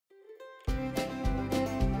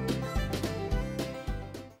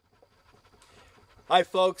Hi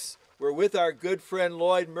folks, we're with our good friend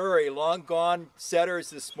Lloyd Murray, long gone setters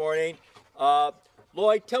this morning.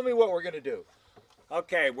 Lloyd, tell me what we're going to do.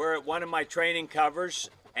 Okay, we're at one of my training covers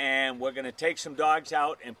and we're going to take some dogs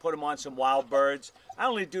out and put them on some wild birds. I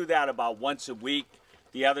only do that about once a week.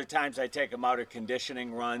 The other times I take them out of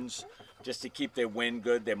conditioning runs just to keep their wind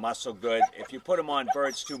good, their muscle good. If you put them on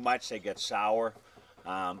birds too much, they get sour.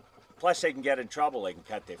 Plus they can get in trouble. They can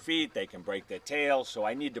cut their feet, they can break their tail, so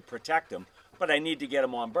I need to protect them, but I need to get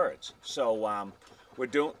them on birds. So we're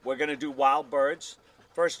going to do wild birds.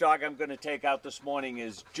 First dog I'm going to take out this morning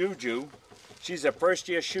is Juju. She's a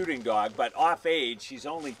first-year shooting dog, but off age. She's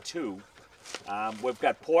only 2. We've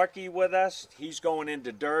got Porky with us. He's going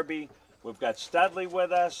into Derby. We've got Studley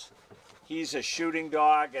with us. He's a shooting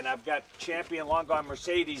dog, and I've got Champion Long Gone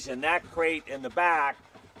Mercedes in that crate in the back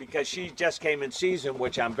because she just came in season,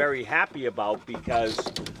 which I'm very happy about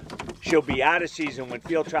because she'll be out of season when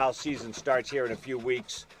field trial season starts here in a few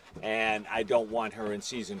weeks, and I don't want her in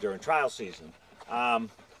season during trial season. I'm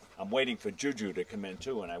waiting for Juju to come in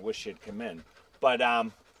too, and I wish she'd come in. But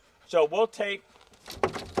so we'll take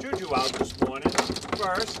Juju out this morning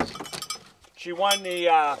first. She won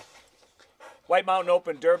the White Mountain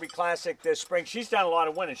Open Derby Classic this spring. She's done a lot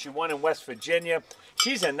of winning. She won in West Virginia.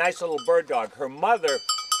 She's a nice little bird dog. Her mother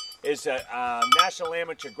is a National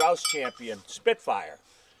Amateur Grouse Champion, Spitfire.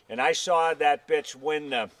 And I saw that bitch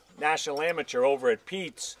win the National Amateur over at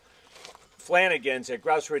Pete's Flanagan's at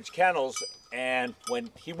Grouse Ridge Kennels. And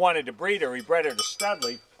when he wanted to breed her, he bred her to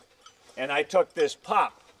Studley. And I took this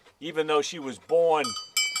pup, even though she was born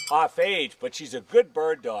off age, but she's a good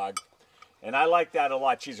bird dog. And I like that a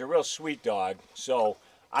lot. She's a real sweet dog. So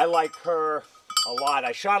I like her a lot.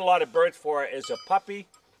 I shot a lot of birds for her as a puppy.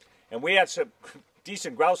 And we had some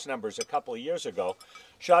decent grouse numbers a couple of years ago.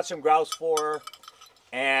 Shot some grouse for her.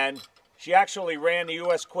 And she actually ran the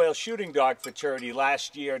U.S. Quail Shooting Dog Fraternity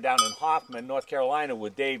last year down in Hoffman, North Carolina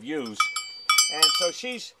with Dave Hughes. And so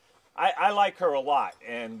I like her a lot,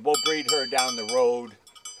 and we'll breed her down the road.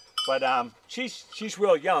 But she's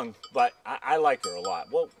real young, but I like her a lot.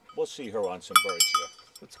 We'll see her on some birds here.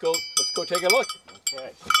 Let's go take a look.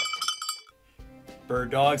 Okay.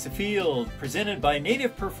 Dogs Afield, presented by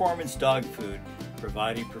Native Performance Dog Food,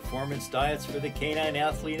 providing performance diets for the canine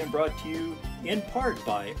athlete, and brought to you in part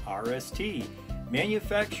by RST,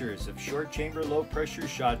 manufacturers of short chamber low pressure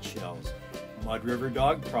shot shells. Mud River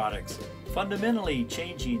Dog Products, fundamentally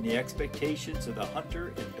changing the expectations of the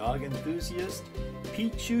hunter and dog enthusiast.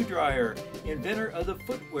 Pete Shoe Dryer, inventor of the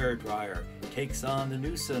footwear dryer, takes on the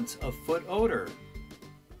nuisance of foot odor.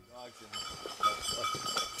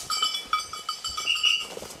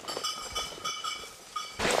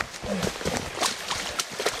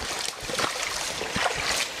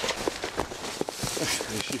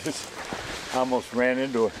 She just almost ran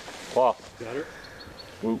into her. Paul. Got her?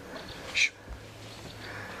 Ooh.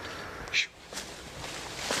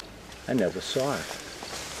 I never saw her.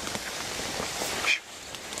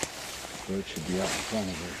 Bird should be out in front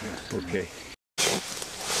of her. Okay.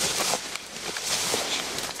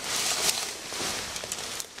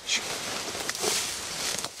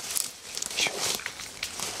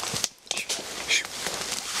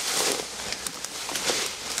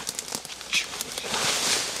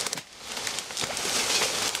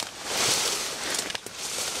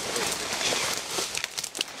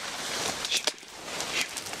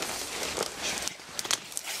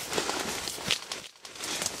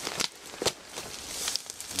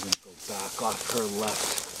 Back off her left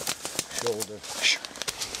shoulder.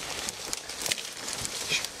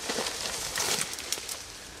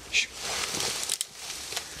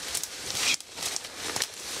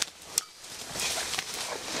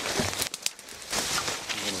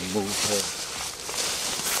 I'm going to move her.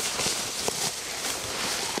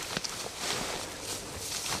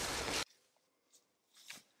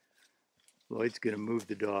 Lloyd's going to move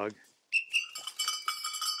the dog.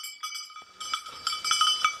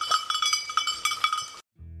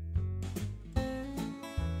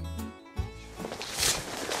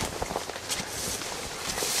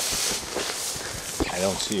 I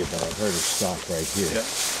don't see her, but I heard her stop right here. Yep.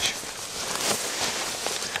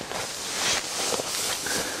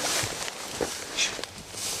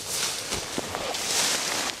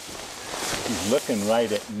 She's looking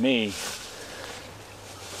right at me. She's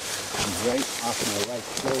right off my right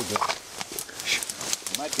shoulder.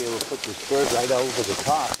 I might be able to put this bird right over the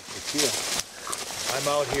top. It's here. I'm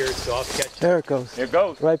out here, so I'll catch it. There it goes. There it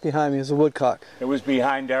goes. Right behind me is a woodcock. It was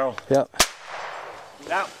behind Daryl. Yep.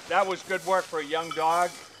 That was good work for a young dog.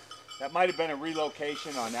 That might have been a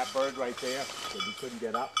relocation on that bird right there, because he couldn't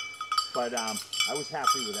get up. But I was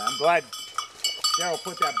happy with that. I'm glad Daryl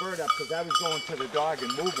put that bird up because I was going to the dog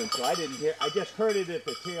and moving, so I didn't hear. I just heard it at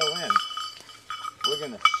the tail end. We're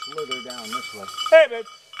going to slither down this way. Hey, babe.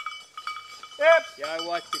 Yep. Yeah, I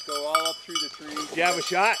watched it go all up through the trees. Did you have a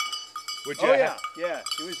shot? Would you Oh, yeah. Yeah,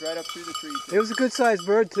 it was right up through the trees. It was a good sized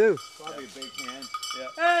bird too. Probably a big hand. Yeah.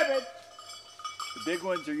 Hey, babe. The big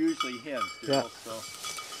ones are usually hens, Yeah. so.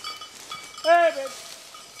 Hey, babe.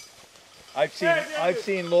 I've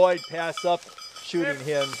seen Lloyd pass up shooting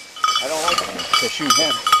hens. I don't like to shoot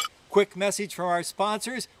hens. Quick message from our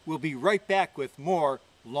sponsors. We'll be right back with more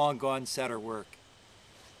Long Gone Setter work.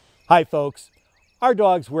 Hi folks. Our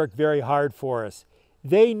dogs work very hard for us.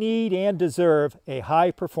 They need and deserve a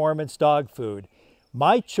high performance dog food.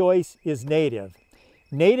 My choice is Native.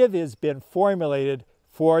 Native has been formulated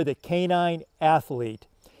for the canine athlete.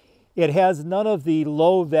 It has none of the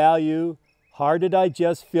low value, hard to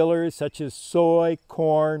digest fillers such as soy,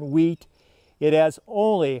 corn, wheat. It has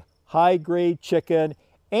only high grade chicken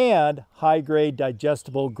and high grade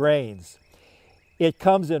digestible grains. It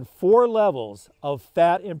comes in 4 levels of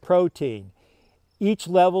fat and protein. Each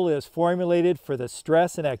level is formulated for the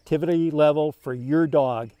stress and activity level for your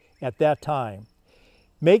dog at that time.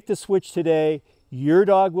 Make the switch today. Your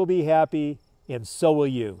dog will be happy, and so will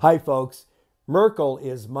you. Hi folks, Merkel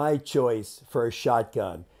is my choice for a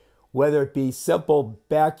shotgun. Whether it be simple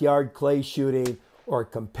backyard clay shooting or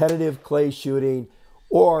competitive clay shooting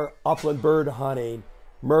or upland bird hunting,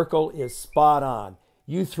 Merkel is spot on.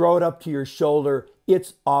 You throw it up to your shoulder,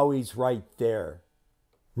 it's always right there.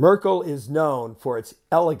 Merkel is known for its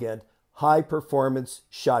elegant, high-performance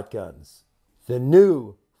shotguns. The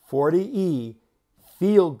new 40E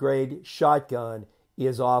field-grade shotgun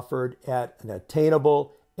is offered at an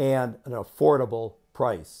attainable and an affordable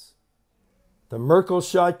price. The Merkel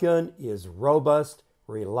shotgun is robust,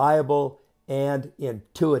 reliable, and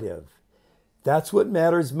intuitive. That's what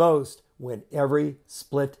matters most when every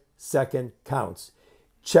split second counts.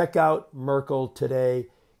 Check out Merkel today.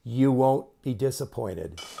 You won't be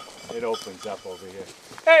disappointed. It opens up over here.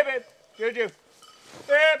 Hey, babe. Juju.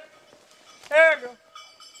 Babe. There you go.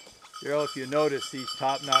 Daryl, if you notice, these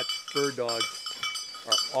top-notch bird dogs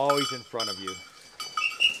are always in front of you.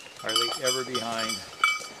 Hardly ever behind.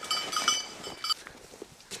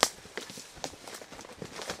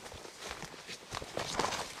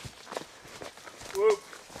 Whoop.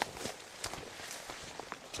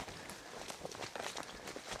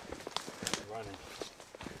 Running.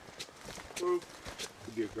 Whoop.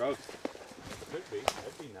 Could be a grouse. Could be.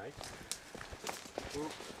 That'd be nice.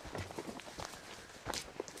 Whoop.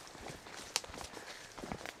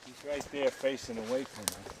 He's right there facing away from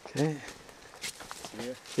us. Okay.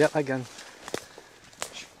 Here. Yep, I got him.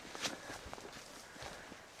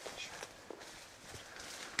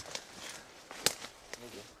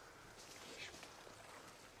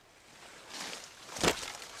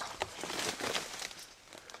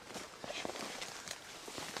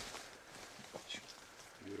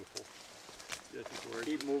 Beautiful. Just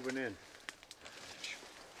keep moving in.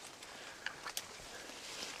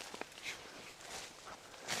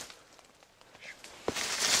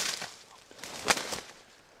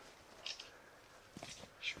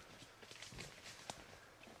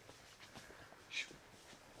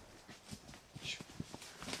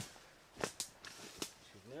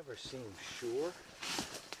 Never seem sure.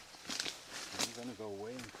 I'm gonna go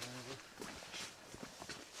way in front of her.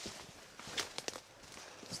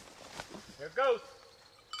 Here it goes.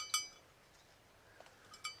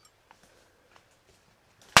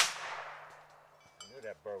 I knew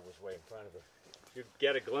that bird was way in front of her. You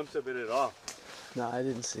get a glimpse of it at all. No, I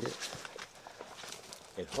didn't see it.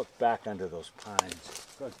 It hooked back under those pines.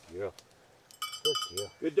 Good girl. Good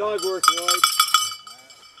girl. Good dog work, Lloyd.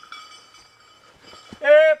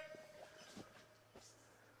 Yep.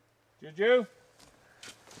 Juju.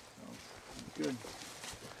 Good.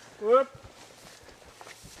 Whoop.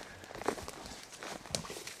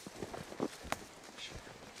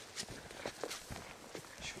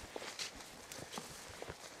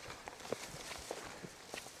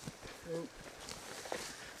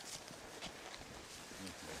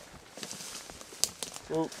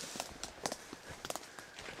 Whoop.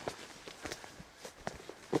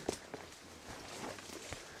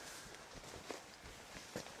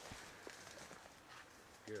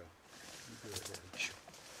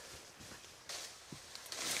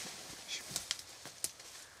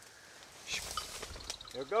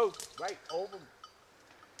 There it goes, right over.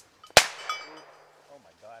 Oh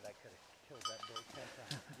my God, I could have killed that bird 10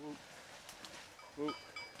 times. Whoop. Whoop.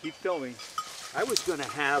 Keep filming. I was going to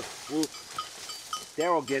have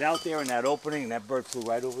Daryl get out there in that opening, and that bird flew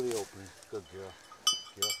right over the opening. Good girl.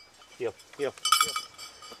 Heel.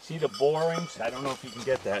 See the borings? I don't know if you can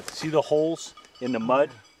get that. See the holes in the mud?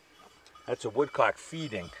 That's a woodcock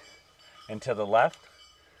feeding. And to the left,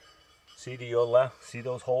 see to your left, see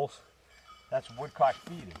those holes? That's woodcock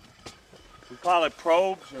feeding. We call it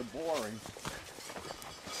probes or borings.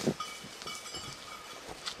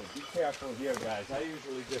 But be careful here, guys. I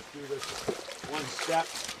usually just do this one step.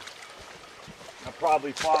 I've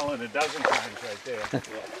probably fallen a dozen times right there.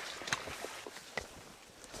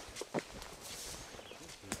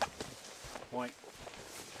 Point.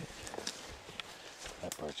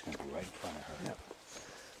 That bird's going to be right in front of her. Yep.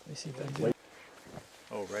 Let me see if I can do it.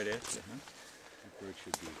 Oh, right at you, That bird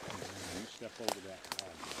should be. You step over that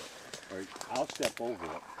log. Or I'll step over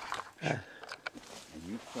it. And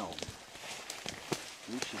you film.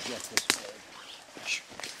 We should get this bird.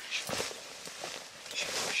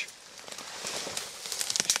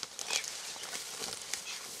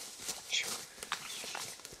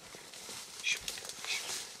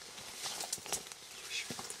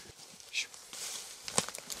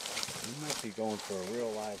 We might be going for a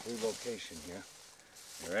real live relocation here.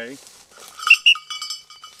 You ready?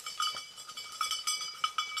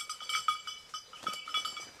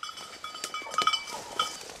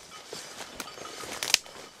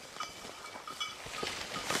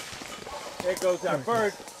 There goes our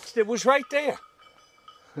bird. It was right there.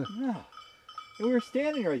 No. We were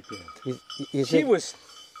standing right there. You She think, was.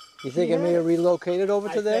 you think I may have relocated over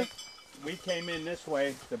to I there? think we came in this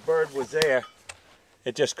way. The bird was there.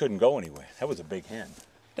 It just couldn't go anywhere. That was a big hen.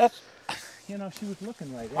 That's. You know, she was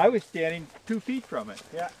looking right at I was standing 2 feet from it.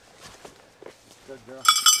 Yeah. Good girl.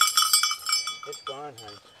 It's gone,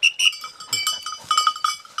 honey.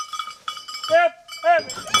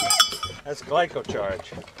 That's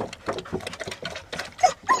glycocharge.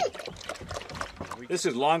 This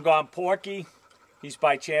is Long Gone Porky. He's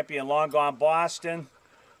by champion Long Gone Boston,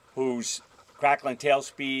 who's crackling tail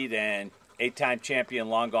speed and 8-time champion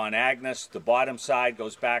Long Gone Agnes. The bottom side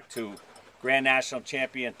goes back to Grand National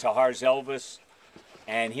Champion Tahar's Elvis,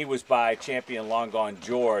 and he was by champion Long Gone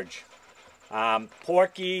George.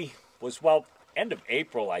 Porky was, well, end of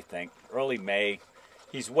April, I think, early May.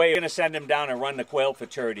 He's going to send him down and run the quail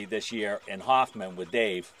futurity this year in Hoffman with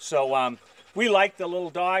Dave. So we like the little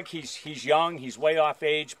dog. He's young, he's way off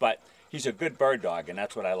age, but he's a good bird dog, and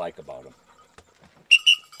that's what I like about him.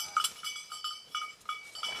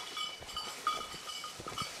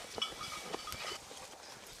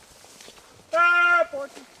 Ah,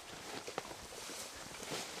 Porky.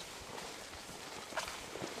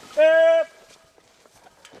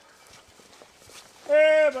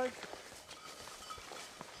 Hey, buddy.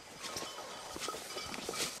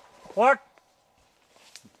 What?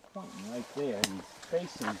 Something right there. He's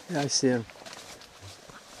facing. Yeah, I see him.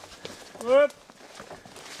 Whoop.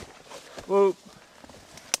 Whoop.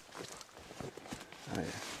 Oh, yeah.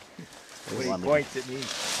 When he points at me,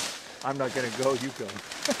 I'm not going to go, you go.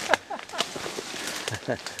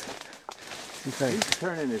 See if I- He's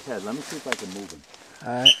turning his head. Let me see if I can move him.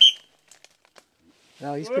 All right.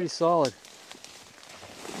 No, he's pretty solid.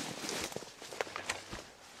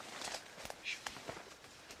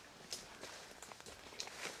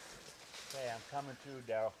 Okay, I'm coming through,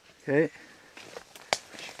 Daryl. Okay.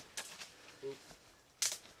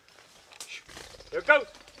 Here it goes.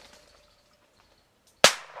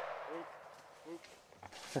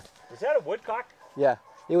 Is that a woodcock? Yeah.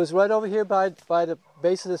 It was right over here by the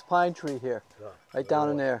base of this pine tree here. Right down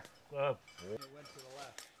in there.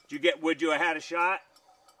 Would you have had a shot?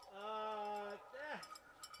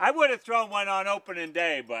 I would have thrown one on opening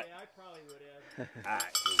day, but. I probably would have. All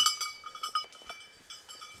right.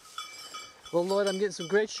 Well, Lloyd, I'm getting some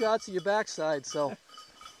great shots of your backside, so.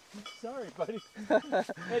 Sorry, buddy.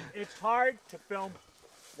 It's hard to film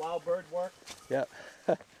wild bird work. Yeah.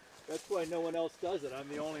 That's why no one else does it. I'm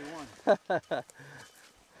the only one.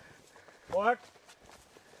 What?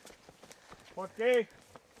 Okay.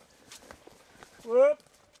 Whoop.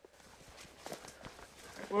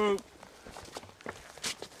 Whoop.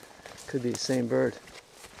 Could be the same bird.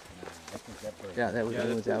 I think that bird. Yeah, that was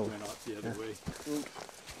that one. went off the other way.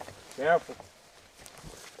 Careful.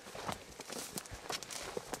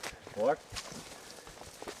 What?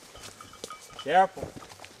 Careful.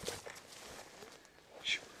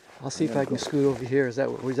 I'll see if I can scoot over here. Is that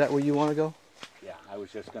where you want to go? Yeah, I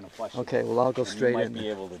was just going to flush it. Okay, well, I'll go And straight you might in. be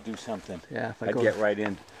able to do something. Yeah, if I I'd go. get right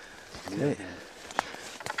in. Okay.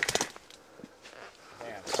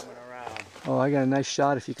 Damn, coming around. Oh, I got a nice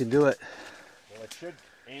shot if you can do it. Well, it should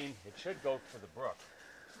aim. It should go for the brook.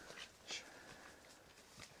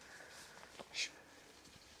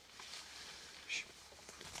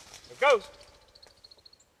 It goes.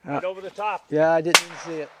 Right over the top. Yeah, I didn't even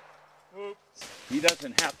see it. He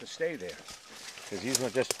doesn't have to stay there because he's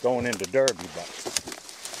just going into Derby,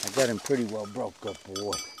 but I got him pretty well broke. Good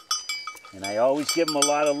boy. And I always give him a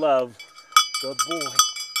lot of love. Good boy.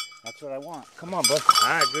 That's what I want. Come on, bud.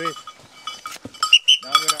 I agree.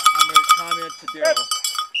 Now I'm gonna comment to Daryl.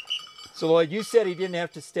 So Lloyd, you said he didn't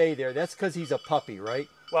have to stay there. That's because he's a puppy, right?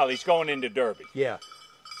 Well, he's going into Derby. Yeah.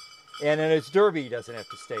 And in his Derby, he doesn't have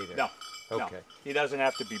to stay there. No. Okay. No. He doesn't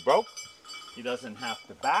have to be broke. He doesn't have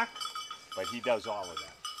to back, but he does all of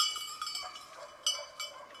that.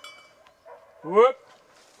 Whoop.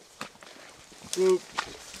 Whoop.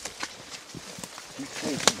 Keep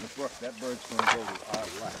facing the brook. That bird's going to go to our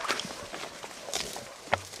left.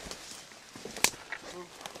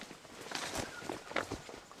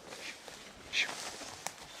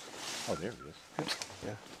 Oh, there he is.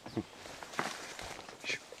 Yeah.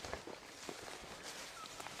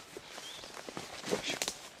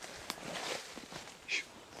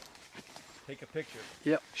 Take a picture.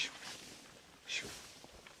 Yep.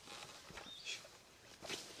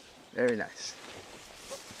 Very nice.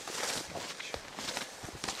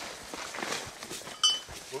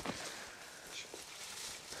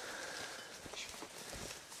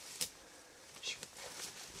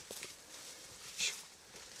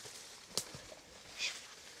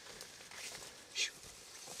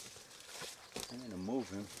 I'm going to move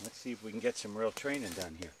him. Let's see if we can get some real training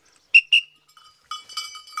done here.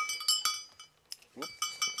 Whoop.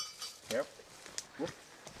 Careful. Whoop.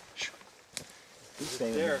 He's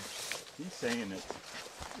saying there. He's saying it.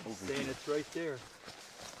 He's saying it's right there.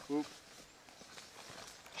 Whoop.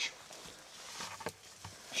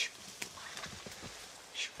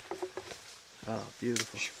 Oh,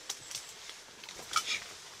 beautiful.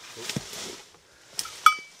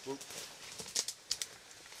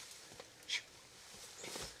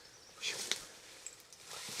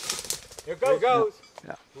 Here goes.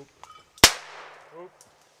 Yeah. Whoop. Whoop.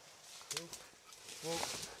 Whoop.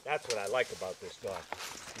 That's what I like about this dog.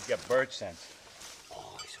 He's got bird sense.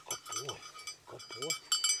 Oh, he's a good boy. Good boy.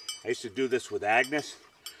 I used to do this with Agnes.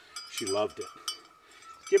 She loved it.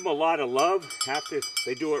 Give them a lot of love. After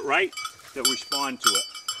they do it right, they'll respond to it.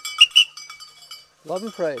 Love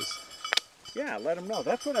and praise. Yeah, let them know.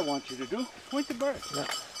 That's what I want you to do. Point the bird. Yeah.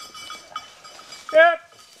 Yep.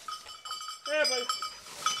 Yeah, buddy.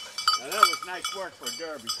 Now that was nice work for a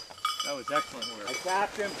Derby. That was excellent work. I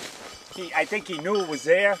tapped him. I think he knew it was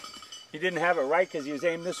there. He didn't have it right because he was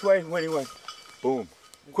aimed this way. When he went, boom.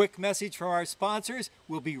 Quick message from our sponsors.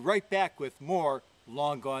 We'll be right back with more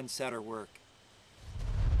Long Gone Setter work.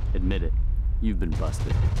 Admit it, you've been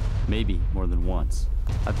busted. Maybe more than once.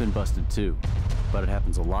 I've been busted too, but it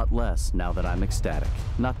happens a lot less now that I'm ecstatic.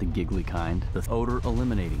 Not the giggly kind, the odor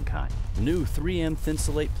eliminating kind. New 3M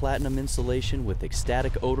Thinsulate Platinum insulation with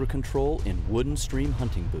ecstatic odor control in Wooden Stream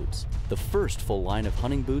hunting boots. The first full line of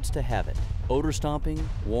hunting boots to have it. Odor stomping,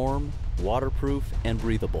 warm, waterproof, and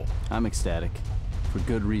breathable. I'm ecstatic, for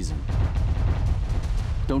good reason.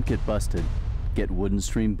 Don't get busted, get Wooden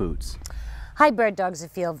Stream boots. Hi, Bird Dogs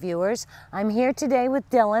Afield viewers. I'm here today with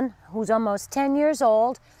Dylan, who's almost 10 years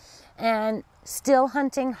old and still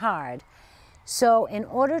hunting hard. So in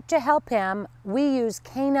order to help him, we use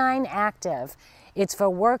Canine Active. It's for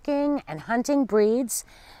working and hunting breeds,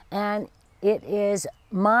 and it is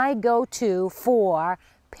my go-to for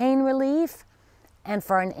pain relief and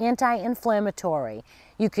for an anti-inflammatory.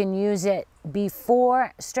 You can use it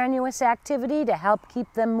before strenuous activity to help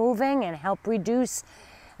keep them moving and help reduce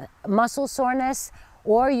muscle soreness,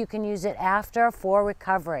 or you can use it after for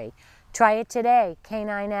recovery. Try it today,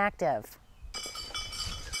 Canine Active.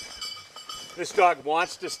 This dog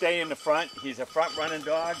wants to stay in the front. He's a front running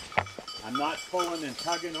dog. I'm not pulling and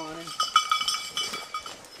tugging on him.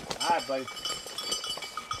 All right, buddy.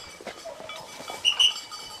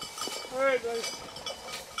 All right, buddy.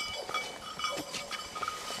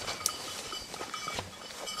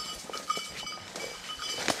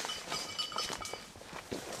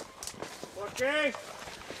 Okay.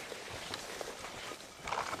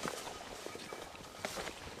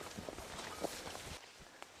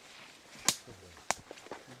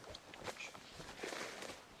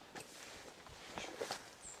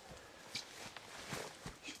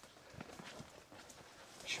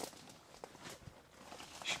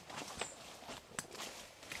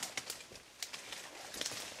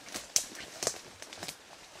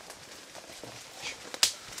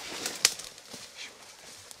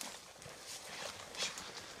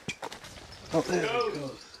 Oh, there it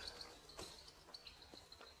goes.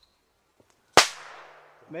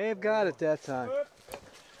 May have got it that time.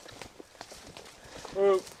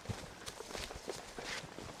 Whoop.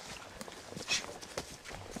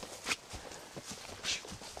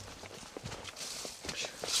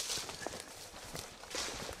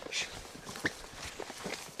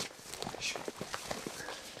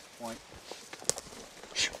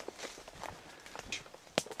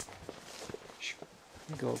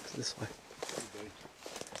 go this way.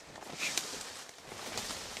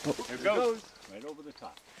 There it goes. Right over the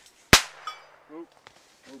top. Oop.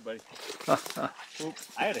 Oh, buddy. Oop.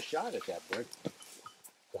 I had a shot at that bird.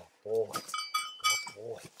 Good boy. Good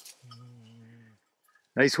boy.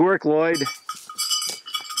 Nice work, Lloyd.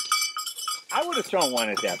 I would have thrown one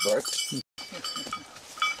at that bird.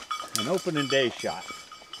 An opening day shot.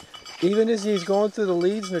 Even as he's going through the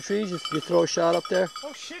leaves and the trees, you throw a shot up there.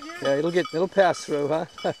 Oh shit! Yeah. Yeah, it'll pass through, huh?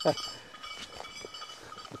 I'm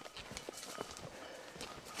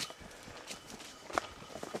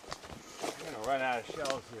gonna run out of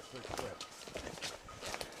shells here pretty quick.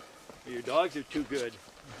 Your dogs are too good.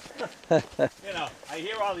 You know, I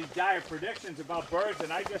hear all these dire predictions about birds,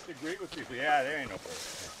 and I just agree with people. Yeah, there ain't no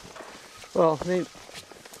birds. Well, I mean,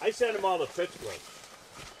 I send them all to Pittsburgh.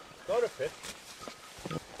 Go to Pittsburgh.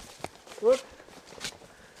 Whoop.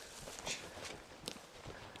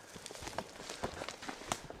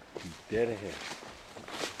 He's dead ahead.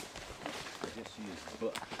 I just see his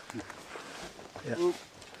butt. yeah. Whoop.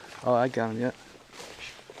 Oh, I got him, yeah.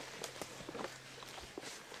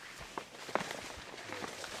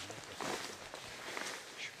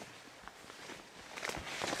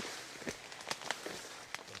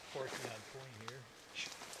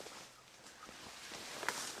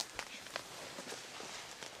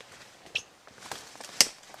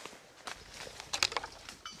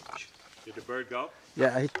 Did the bird go?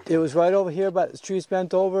 Yeah, it was right over here, but the trees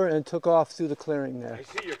bent over and took off through the clearing there. I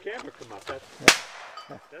see your camera come up.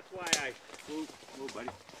 That's why I. Ooh, buddy.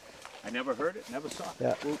 I never heard it, never saw it.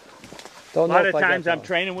 Yeah. Ooh. A Don't know lot if of I got times I'm that.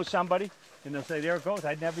 training with somebody, and they'll say, "There it goes."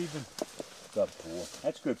 I'd never even. Good boy.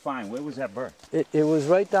 That's good. Fine. Where was that bird? It was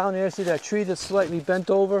right down there. See that tree that's slightly bent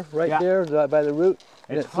over right Yeah. there by the root?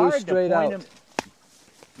 And It's it flew hard straight to point out. him.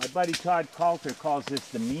 My buddy Todd Coulter calls this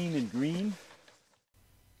the mean and green.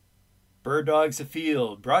 Dogs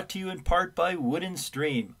Afield, brought to you in part by Wood and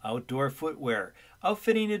Stream, outdoor footwear,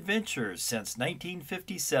 outfitting adventures since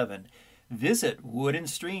 1957. Visit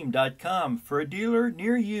woodandstream.com for a dealer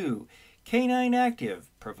near you. Canine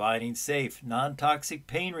Active, providing safe, non-toxic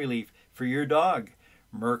pain relief for your dog.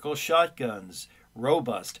 Merkel shotguns,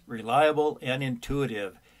 robust, reliable, and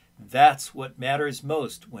intuitive. That's what matters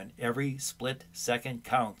most when every split second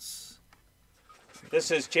counts.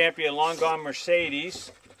 This is champion Long Gone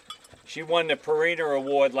Mercedes. She won the Perriner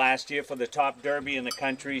Award last year for the top derby in the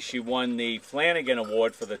country. She won the Flanagan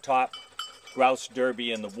Award for the top grouse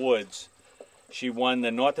derby in the woods. She won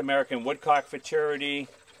the North American Woodcock for Charity.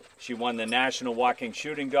 She won the National Walking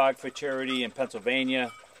Shooting Dog for Charity in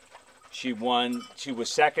Pennsylvania. She was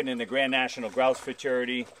second in the Grand National Grouse for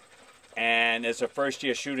Charity. And as a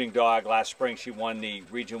first-year shooting dog, last spring she won the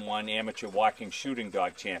Region 1 Amateur Walking Shooting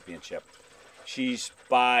Dog Championship. She's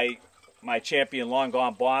by my champion Long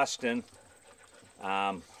Gone Boston,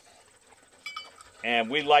 and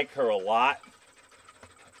we like her a lot.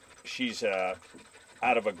 She's out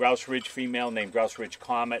of a Grouse Ridge female named Grouse Ridge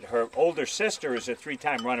Comet. Her older sister is a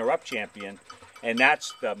three-time runner-up champion, and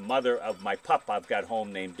that's the mother of my pup I've got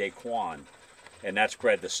home named Daquan, and that's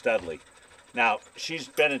bred to Studley. Now, she's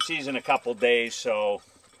been in season a couple days, so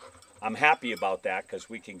I'm happy about that because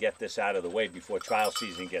we can get this out of the way before trial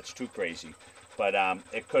season gets too crazy. But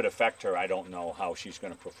it could affect her. I don't know how she's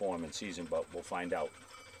going to perform in season, but we'll find out.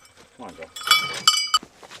 Come on, girl.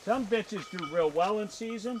 Some bitches do real well in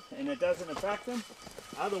season, and it doesn't affect them.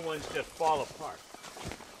 Other ones just fall apart.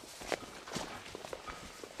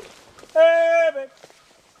 Hey, baby.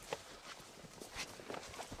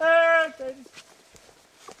 Hey, baby.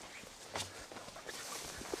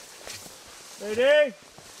 Lady.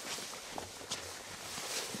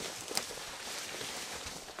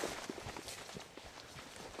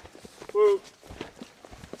 Woo.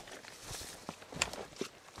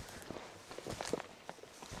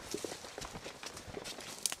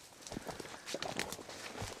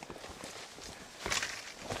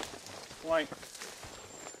 Point.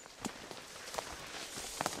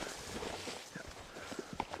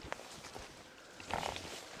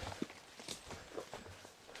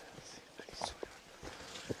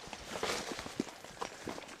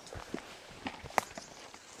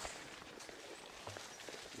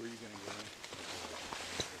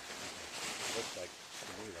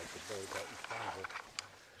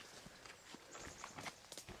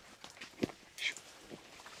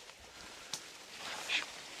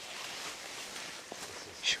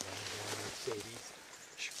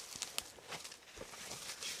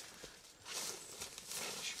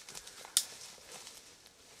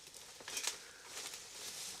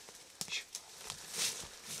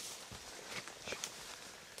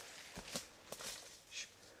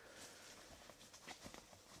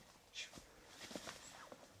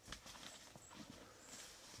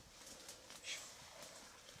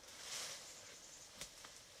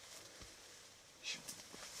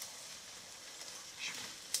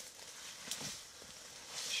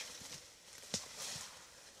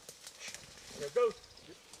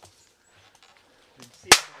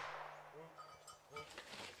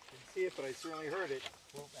 see it, but I certainly heard it.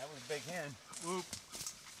 Whoop, that was a big hen. Whoop.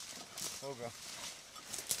 Over.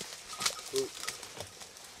 Whoop.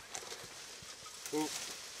 Whoop.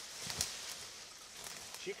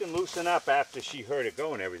 She can loosen up after she heard it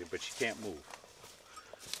go and everything, but she can't move.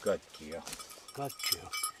 Good girl. Good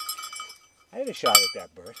girl. I had a shot at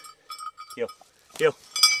that bird. Heel, heel,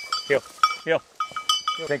 heel, heel.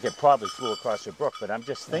 I think it probably flew across the brook, but I'm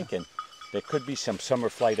just thinking there could be some summer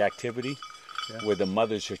flight activity where the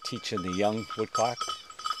mothers are teaching the young woodcock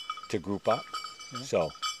to group up. So,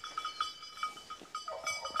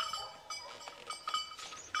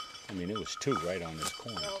 I mean, it was 2 right on this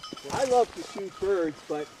corner. I love to shoot birds,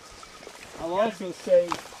 but I'll also say,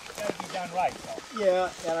 It's got to be done right, though. yeah,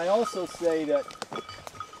 and I also say that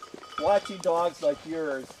watching dogs like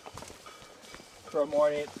yours for a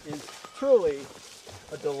morning is truly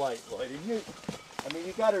a delight, Lloyd. And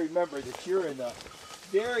you got to remember that you're in the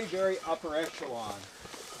very, very upper echelon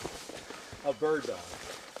of bird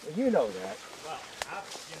dogs, and you know that. Well,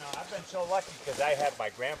 I've been so lucky because I had my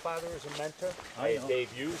grandfather as a mentor. I had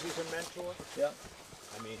Dave Hughes as a mentor. Yeah.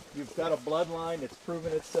 I mean, You've got a bloodline that's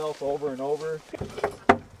proven itself over and over.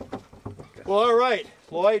 Well, all right,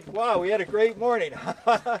 Lloyd. Wow, we had a great morning.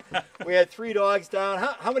 We had 3 dogs down.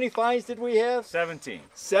 How many finds did we have? 17.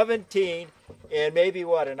 17. And maybe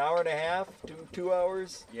what, an hour and a half, 2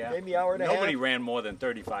 hours? Yeah. Maybe an hour and a half? Nobody ran more than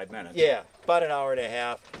 35 minutes. Yeah, about an hour and a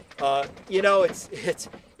half. You know,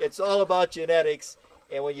 it's all about genetics.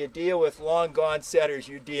 And when you deal with long gone setters,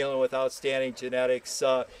 you're dealing with outstanding genetics.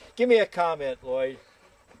 Give me a comment, Lloyd.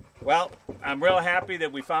 Well, I'm real happy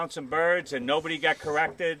that we found some birds and nobody got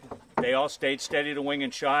corrected. They all stayed steady to wing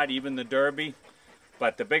and shot, even the Derby.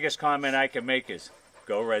 But the biggest comment I can make is,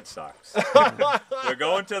 go Red Sox. We're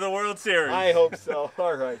going to the World Series. I hope so.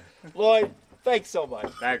 All right. Lloyd, thanks so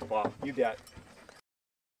much. Thanks, Paul. You bet.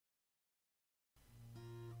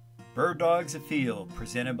 Bird Dogs Afield,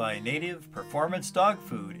 presented by Native Performance Dog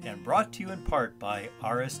Food and brought to you in part by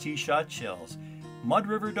RST Shot Shells, Mud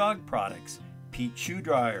River Dog Products, Pete Shoe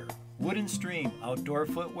Dryer, Wood and Stream Outdoor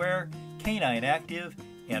Footwear, Canine Active,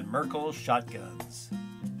 and Merkel Shotguns.